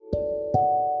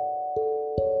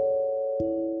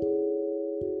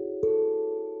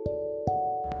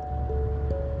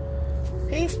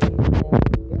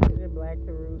back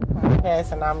to Roots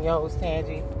Podcast, and I'm your host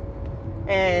Tangie.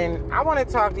 And I want to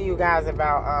talk to you guys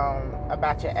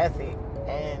about your ethic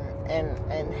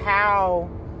and how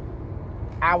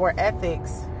our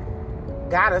ethics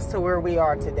got us to where we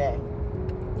are today.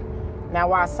 Now,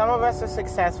 while some of us are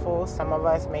successful, some of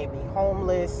us may be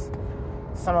homeless,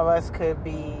 some of us could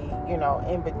be,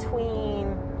 in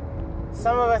between.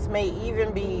 Some of us may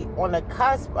even be on the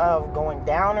cusp of going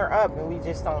down or up, and we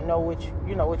just don't know which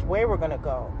way we're going to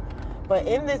go. But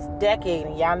in this decade,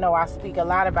 and y'all know I speak a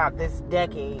lot about this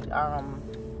decade,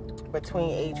 between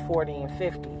age 40 and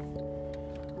 50.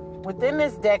 Within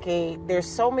this decade, there's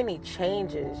so many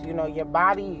changes. Your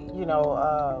body,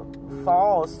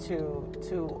 falls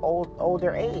to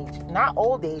older age. Not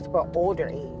old age, but older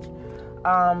age.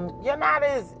 You're not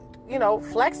as,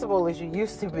 flexible as you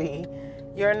used to be.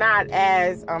 You're not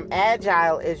as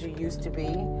agile as you used to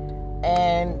be.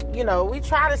 And, we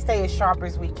try to stay as sharp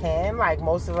as we can. Like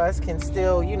most of us can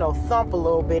still, thump a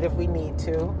little bit if we need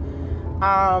to.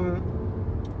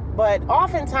 But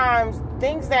oftentimes,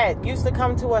 things that used to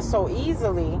come to us so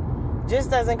easily just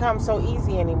doesn't come so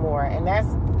easy anymore. And that's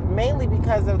mainly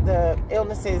because of the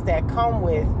illnesses that come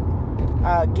with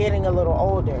getting a little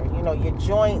older. Your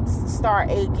joints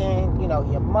start aching.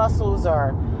 Your muscles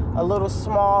are a little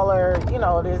smaller.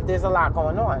 There's a lot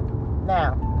going on.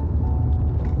 Now,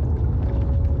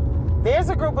 there's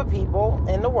a group of people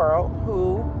in the world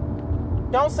who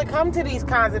don't succumb to these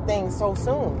kinds of things so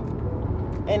soon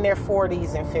in their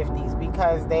 40s and 50s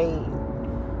because they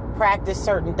practice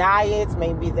certain diets.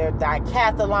 Maybe they're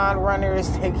decathlon runners.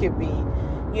 They could be,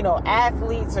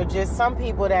 athletes, or just some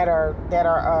people that are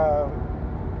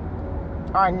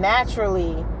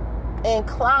naturally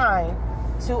inclined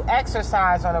to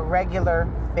exercise on a regular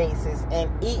basis and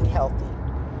eat healthy.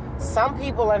 Some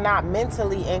people are not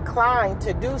mentally inclined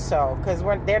to do so because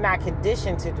they're not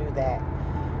conditioned to do that.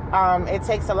 It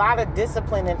takes a lot of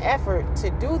discipline and effort to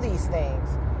do these things.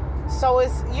 So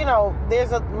it's,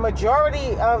 there's a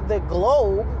majority of the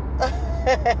globe,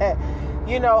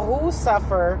 who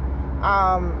suffer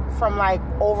from like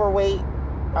overweight,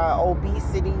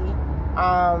 obesity,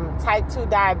 type 2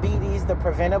 diabetes, the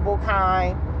preventable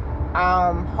kind,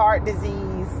 heart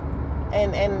disease,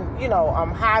 and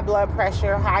high blood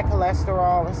pressure, high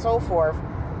cholesterol, and so forth.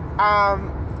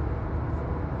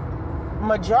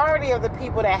 Majority of the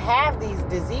people that have these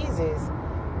diseases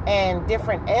and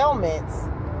different ailments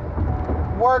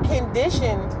were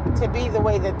conditioned to be the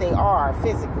way that they are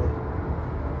physically.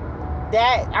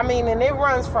 And it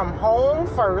runs from home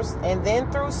first, and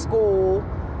then through school,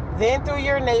 then through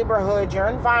your neighborhood, your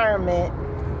environment,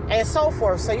 and so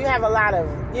forth. So you have a lot of,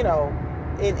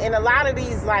 in a lot of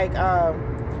these, like,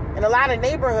 in a lot of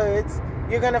neighborhoods,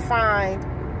 you're going to find,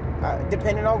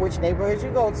 depending on which neighborhoods you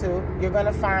go to, you're going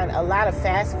to find a lot of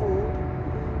fast food.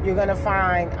 You're going to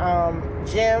find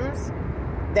gyms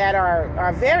that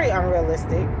are very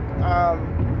unrealistic.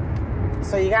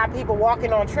 So you got people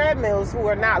walking on treadmills who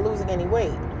are not losing any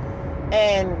weight.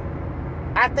 And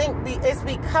I think it's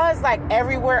because, like,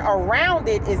 everywhere around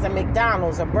it is a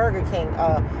McDonald's, a Burger King,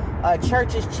 a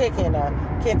Church's Chicken, a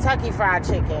Kentucky Fried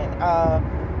Chicken,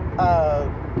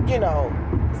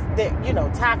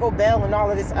 Taco Bell and all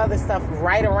of this other stuff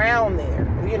right around there,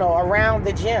 around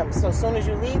the gym. So as soon as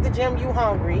you leave the gym, you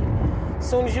hungry. As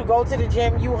soon as you go to the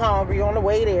gym, you hungry on the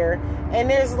way there. And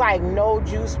there's like no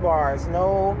juice bars,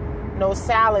 no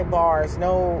salad bars,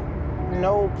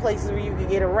 no places where you can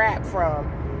get a wrap from.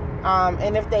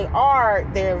 And if they are,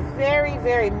 they're very,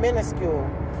 very minuscule.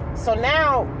 So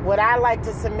now what I like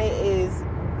to submit is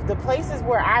the places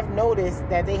where I've noticed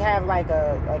that they have like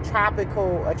a tropic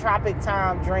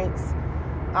time drinks,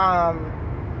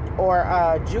 or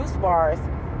juice bars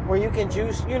where you can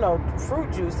juice,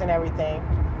 fruit juice and everything.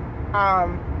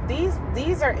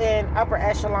 These are in upper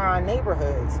echelon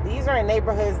neighborhoods. These are in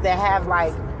neighborhoods that have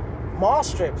like mall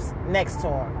strips next to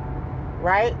them,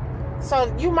 right?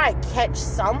 So you might catch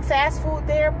some fast food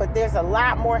there, but there's a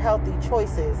lot more healthy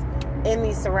choices in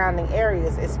these surrounding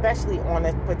areas, especially on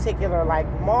a particular like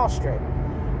mall strip.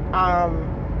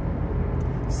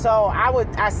 So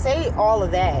I say all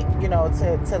of that,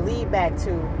 to lead back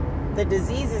to the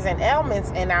diseases and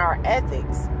ailments and our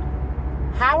ethics.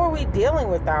 How are we dealing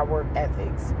with our work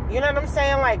ethics? You know what I'm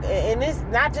saying? Like, and it's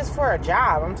not just for a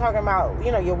job. I'm talking about,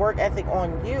 your work ethic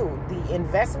on you, the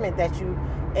investment that you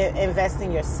invest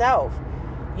in yourself.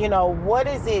 What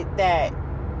is it that,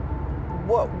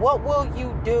 what will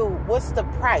you do? What's the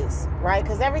price, right?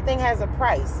 Because everything has a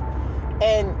price.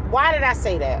 And why did I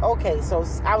say that? Okay, so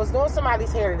I was doing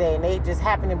somebody's hair today, and they just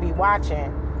happened to be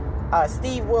watching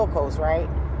Steve Wilkos, right?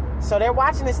 So they're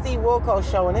watching the Steve Wilkos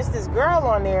show, and it's this girl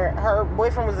on there. Her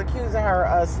boyfriend was accusing her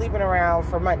of sleeping around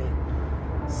for money.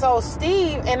 So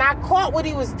Steve, and I caught what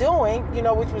he was doing,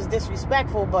 which was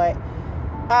disrespectful, but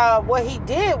what he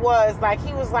did was,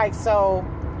 he was like, so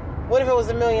what if it was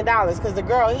 $1 million? Because the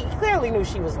girl, he clearly knew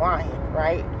she was lying,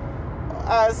 right?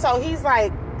 So he's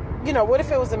like, what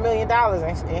if it was $1 million?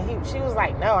 And she was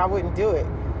like, no, I wouldn't do it.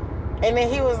 And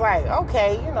then he was like,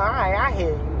 okay, all right, I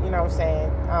hear you. You know what I'm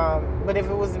saying? But if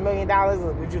it was $1 million,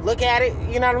 would you look at it?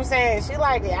 You know what I'm saying? She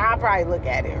like, yeah, I'll probably look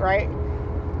at it, right?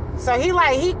 So he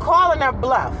calling her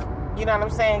bluff. You know what I'm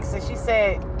saying? So she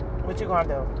said, what you gonna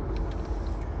do?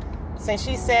 Since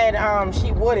she said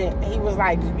she wouldn't, he was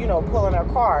like, pulling her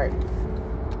card.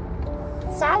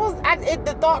 So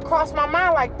the thought crossed my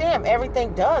mind like, damn,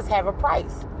 everything does have a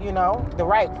price, the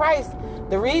right price.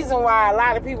 The reason why a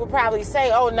lot of people probably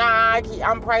say, oh, nah,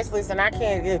 I'm priceless and I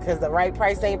can't get it because the right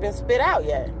price ain't been spit out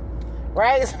yet,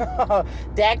 right? So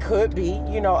that could be,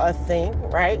 a thing,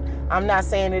 right? I'm not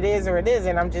saying it is or it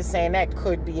isn't. I'm just saying that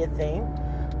could be a thing.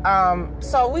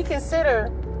 So we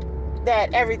consider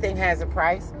that everything has a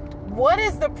price. What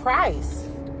is the price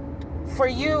for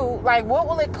you? Like, what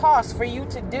will it cost for you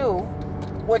to do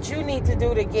what you need to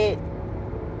do to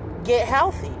get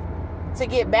healthy, to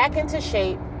get back into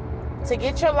shape, to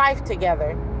get your life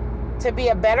together, to be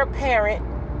a better parent,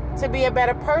 to be a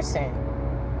better person?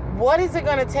 What is it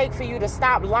going to take for you to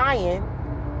stop lying,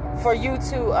 for you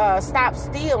to stop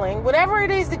stealing, whatever it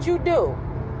is that you do?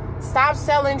 Stop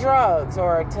selling drugs,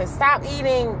 or to stop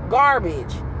eating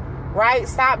garbage, right?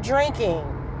 Stop drinking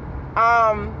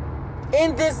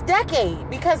in this decade,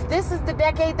 because this is the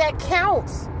decade that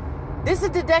counts. This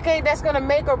is the decade that's going to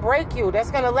make or break you,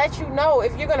 that's going to let you know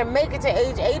if you're going to make it to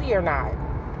age 80 or not.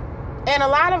 And a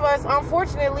lot of us,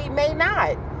 unfortunately, may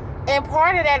not. And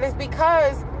part of that is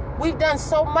because we've done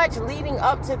so much leading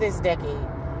up to this decade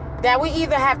that we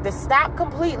either have to stop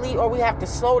completely or we have to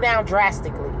slow down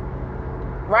drastically,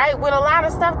 right? With a lot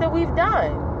of stuff that we've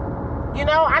done.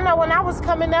 I know when I was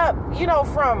coming up,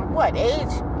 from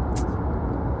age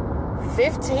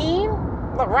 15,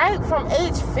 right? From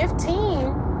age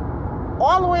 15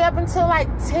 all the way up until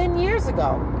 10 years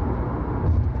ago,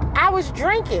 I was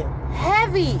drinking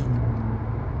heavy.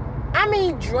 I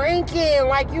mean, drinking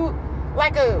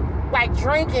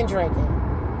drinking.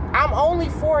 I'm only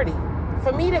 40.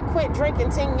 For me to quit drinking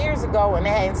 10 years ago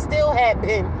and still had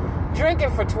been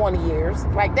drinking for 20 years,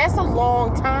 that's a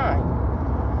long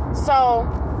time. So,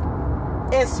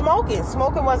 and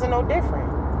smoking wasn't no different.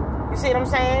 You see what I'm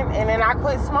saying? And then I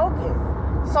quit smoking.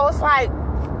 So it's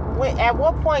at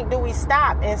what point do we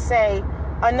stop and say,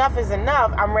 enough is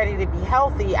enough, I'm ready to be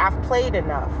healthy, I've played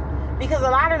enough? Because a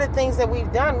lot of the things that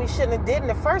we've done, we shouldn't have did in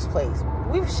the first place.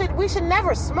 We should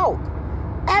never smoke,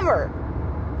 ever.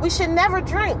 We should never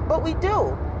drink, but we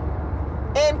do.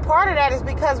 And part of that is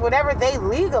because whatever they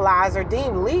legalize or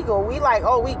deem legal, we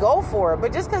we go for it.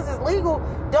 But just because it's legal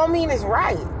don't mean it's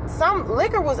right. Some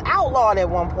liquor was outlawed at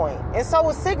one point, and so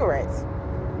was cigarettes.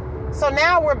 So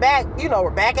now we're back,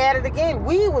 we're back at it again.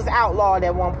 Weed was outlawed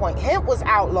at one point. Hemp was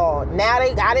outlawed. Now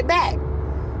they got it back.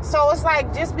 So it's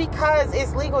just because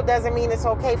it's legal doesn't mean it's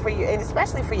okay for you, and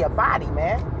especially for your body,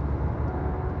 man.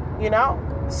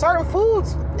 Certain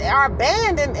foods are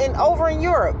banned over in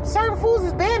Europe. Certain foods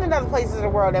is banned in other places in the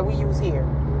world that we use here.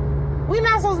 We're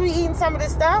not supposed to be eating some of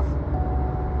this stuff,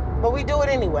 but we do it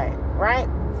anyway, right?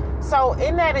 So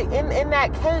in that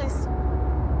case,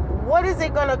 what is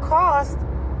it going to cost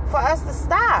for us to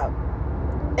stop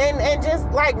and just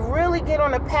really get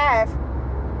on a path?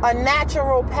 A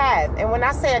natural path. And when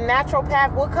I say a natural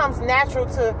path, what comes natural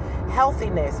to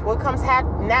healthiness? What comes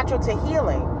natural to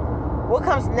healing? What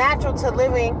comes natural to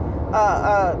living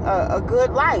a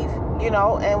good life?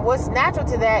 And what's natural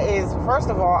to that is, first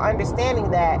of all,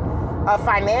 understanding that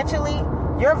financially,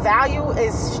 your value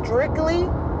is strictly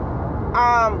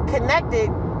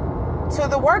connected to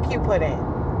the work you put in.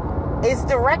 It's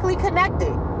directly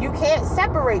connected. You can't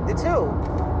separate the two.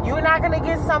 You're not going to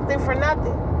get something for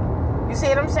nothing. You see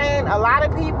what I'm saying? A lot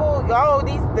of people, the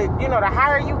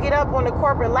higher you get up on the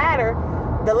corporate ladder,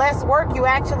 the less work you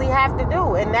actually have to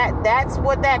do. And that's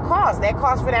what that costs. That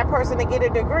costs for that person to get a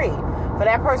degree, for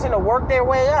that person to work their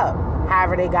way up,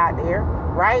 however they got there,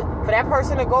 right? For that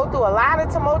person to go through a lot of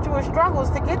tumultuous struggles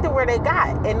to get to where they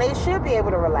got. And they should be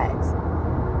able to relax.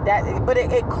 But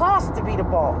it costs to be the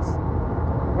boss,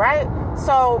 right?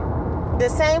 So the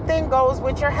same thing goes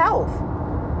with your health.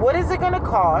 What is it going to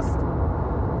cost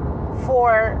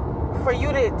for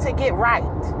you to get right?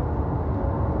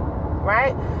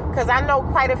 Right? Because I know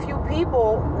quite a few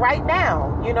people right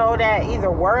now, that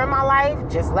either were in my life,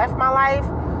 just left my life,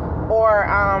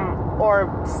 or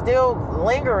still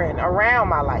lingering around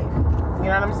my life. You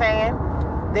know what I'm saying?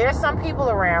 There's some people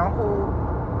around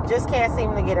who just can't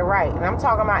seem to get it right. And I'm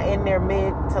talking about in their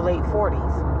mid to late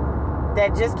 40s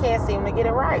that just can't seem to get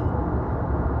it right.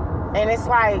 And it's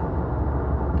like,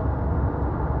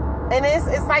 and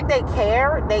it's like they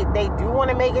care. They do want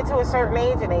to make it to a certain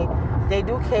age, and they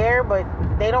do care, but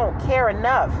they don't care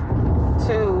enough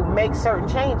to make certain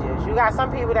changes. You got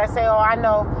some people that say, oh, I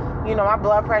know, my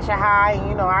blood pressure high,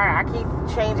 and, I keep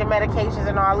changing medications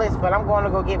and all this, but I'm going to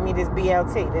go get me this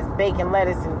BLT, this bacon,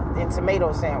 lettuce, and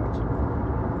tomato sandwich.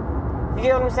 You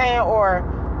get what I'm saying? Or,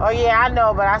 oh, yeah, I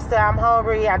know, but I'm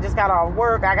hungry. I just got off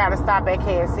work. I got to stop at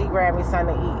KFC, grab me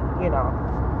something to eat,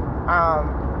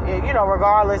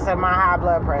 regardless of my high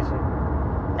blood pressure.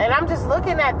 And I'm just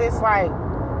looking at this like,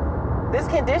 this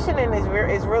conditioning is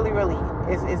really, really,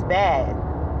 is bad.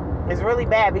 It's really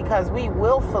bad because we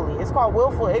willfully, it's called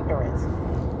willful ignorance.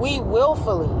 We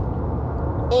willfully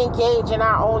engage in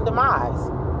our own demise.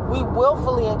 We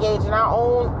willfully engage in our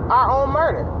own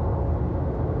murder.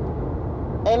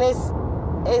 And it's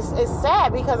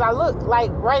sad because I look,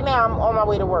 like right now I'm on my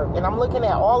way to work and I'm looking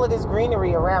at all of this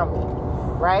greenery around me,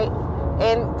 right?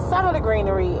 And some of the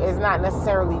greenery is not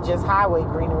necessarily just highway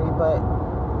greenery, but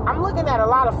I'm looking at a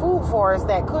lot of food forests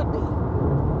that could be.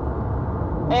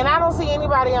 And I don't see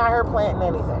anybody out here planting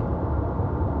anything.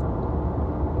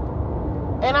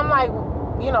 And I'm like,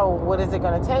 what is it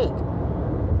going to take?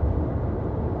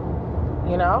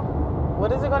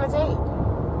 What is it going to take?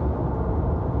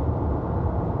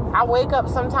 I wake up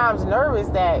sometimes nervous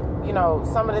that,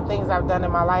 some of the things I've done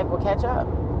in my life will catch up.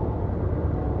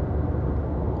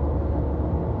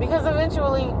 Because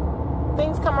eventually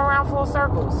things come around full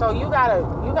circle. So you gotta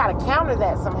counter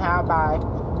that somehow by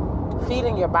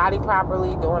feeding your body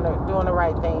properly, doing the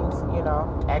right things,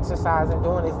 exercising,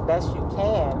 doing as best you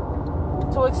can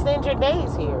to extend your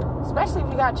days here, especially if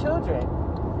you got children.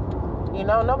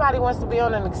 Nobody wants to be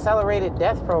on an accelerated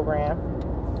death program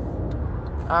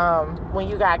when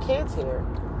you got kids here,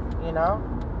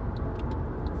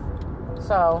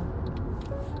 So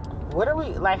what are we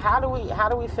like? How do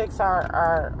we fix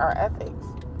our ethics,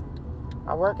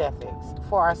 our work ethics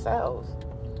for ourselves?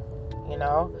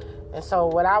 And so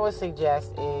what I would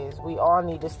suggest is we all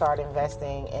need to start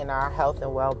investing in our health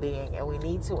and well-being, and we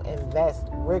need to invest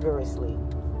rigorously.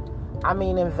 I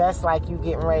mean, invest like you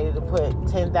getting ready to put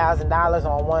 $10,000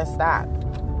 on one stock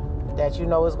that is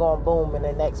going to boom in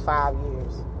the next 5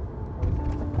 years.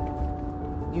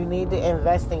 You need to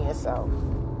invest in yourself.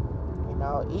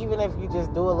 Even if you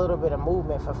just do a little bit of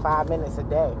movement for 5 minutes a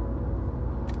day,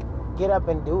 get up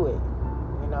and do it.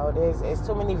 There's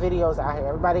too many videos out here.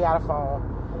 Everybody got a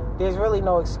phone. There's really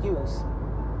no excuse.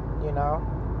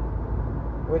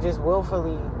 We're just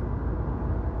willfully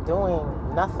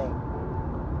doing nothing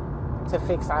to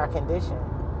fix our condition.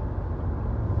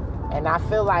 And I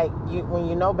feel like when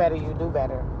you know better, you do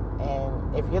better.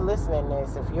 And if you're listening to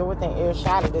this, if you're within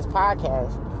earshot of this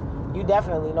podcast, you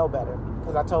definitely know better,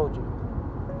 because I told you.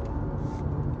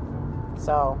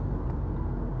 So,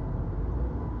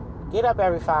 get up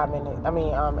every 5 minutes.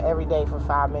 Every day for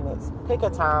 5 minutes. Pick a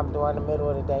time during the middle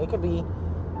of the day. It could be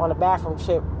on a bathroom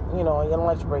trip, on your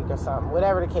lunch break or something.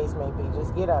 Whatever the case may be.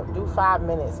 Just get up. Do 5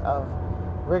 minutes of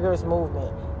rigorous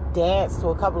movement. Dance to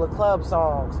a couple of club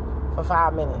songs for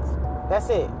 5 minutes. That's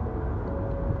it.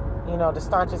 To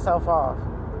start yourself off.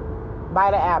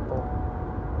 Bite an apple.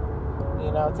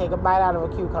 Take a bite out of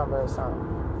a cucumber or something.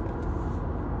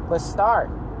 But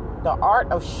start. The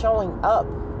art of showing up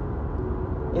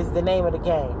is the name of the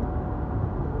game.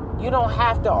 You don't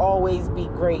have to always be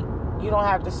great. You don't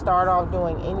have to start off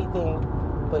doing anything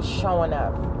but showing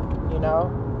up.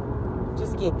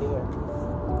 Just get there.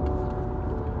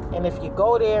 And if you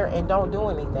go there and don't do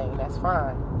anything, that's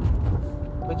fine.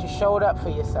 But you showed up for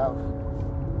yourself.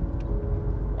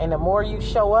 And the more you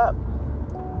show up,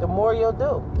 the more you'll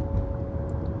do.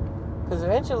 Because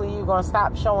eventually you're going to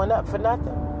stop showing up for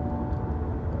nothing.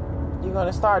 You're going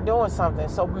to start doing something.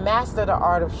 So master the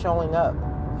art of showing up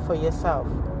for yourself.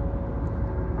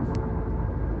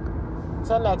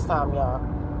 Until next time, y'all.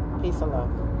 Peace and love.